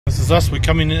This is us. We're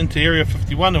coming into Area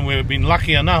 51 and we've been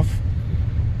lucky enough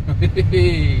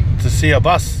to see a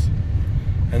bus.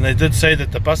 And they did say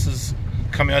that the buses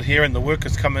come out here and the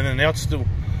workers come in and out still.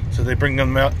 So they bring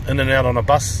them out in and out on a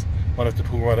bus. Might have to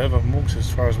pull right over Morgs as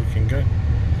far as we can go.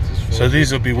 So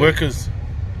these will be workers.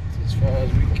 As far as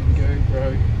we can go,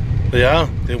 bro. They are.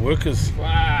 They're workers.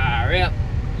 Far out.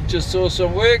 You just saw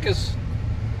some workers.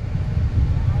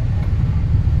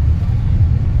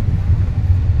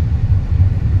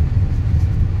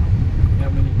 How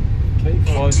many?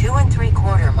 In 2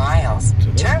 3/4 miles,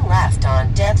 turn left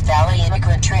on Death Valley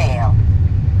Immigrant Trail.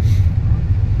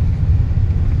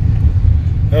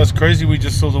 That was crazy. We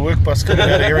just saw the work bus coming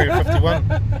out of Area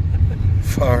 51.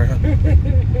 Far out.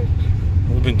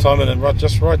 We've been timing it right,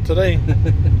 just right today.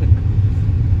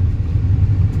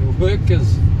 The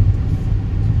workers.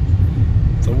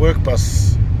 The work bus.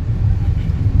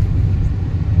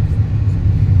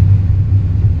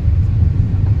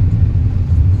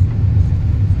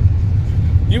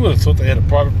 You would have thought they had a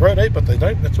private road, eh? But they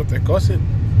don't. That's what that guy said.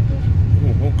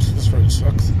 Oh, Morgs, this road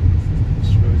sucks.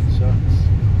 This road sucks.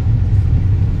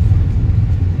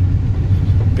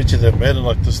 Bet you they've made it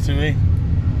like this too, eh?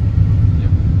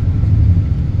 Yep.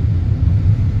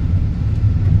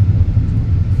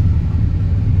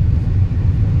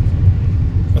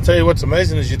 I'll tell you what's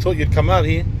amazing is you thought you'd come out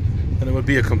here and it would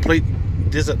be a complete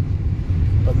desert.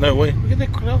 But no way. Look at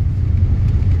that cloud.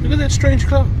 Look at that strange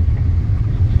cloud.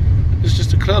 It's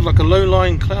just a cloud, like a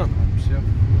low-lying cloud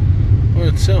by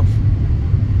itself.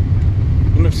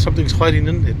 I wonder if something's hiding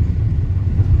in there.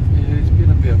 Yeah, there's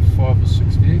been about 5 or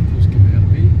 6 vehicles come out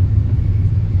of here.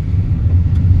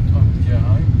 Time to go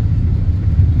home.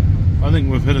 I think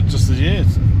we've hit it just as yet.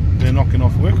 They're knocking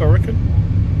off work, I reckon.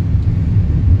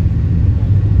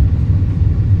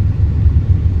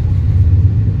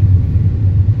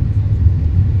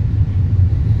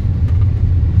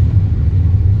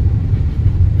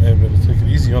 Yeah, better take it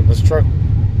easy on this truck.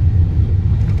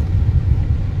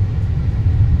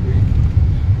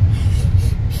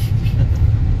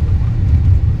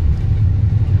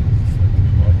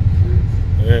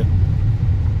 Yeah.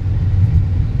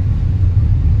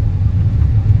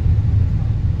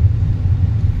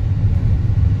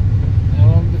 How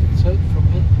long did it take from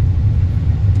here?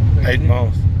 8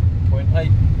 miles.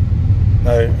 0.8.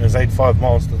 No, it was 8.5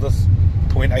 miles to this.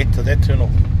 0.8 to that tunnel.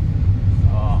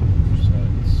 Ah, so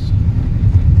it's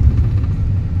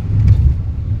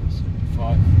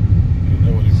 75. You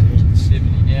know what it is.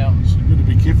 70 now. So you've got to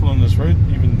be careful on this road,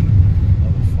 even.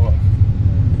 Another 5.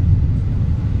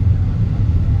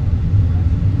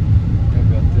 How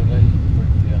about that, eh?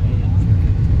 Break down here and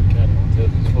can't even tell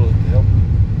these fellas to help.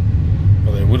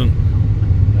 Well, they wouldn't.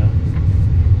 No.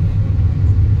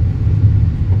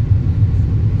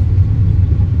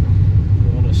 You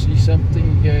want to see something,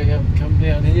 you go out, come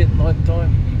down here at night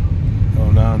time.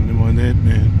 Oh no, never mind that,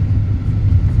 man.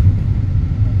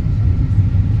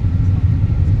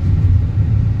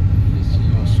 You see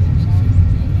all sorts of things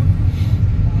down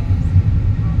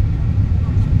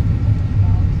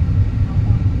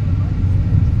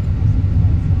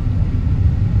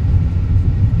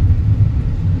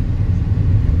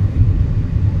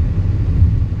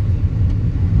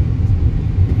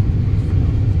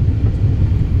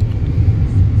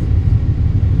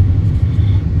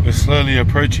We're slowly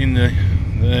approaching the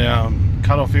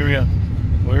cut-off area,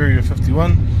 or Area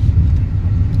 51,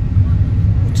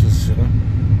 which is, you know,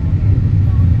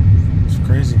 it's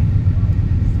crazy.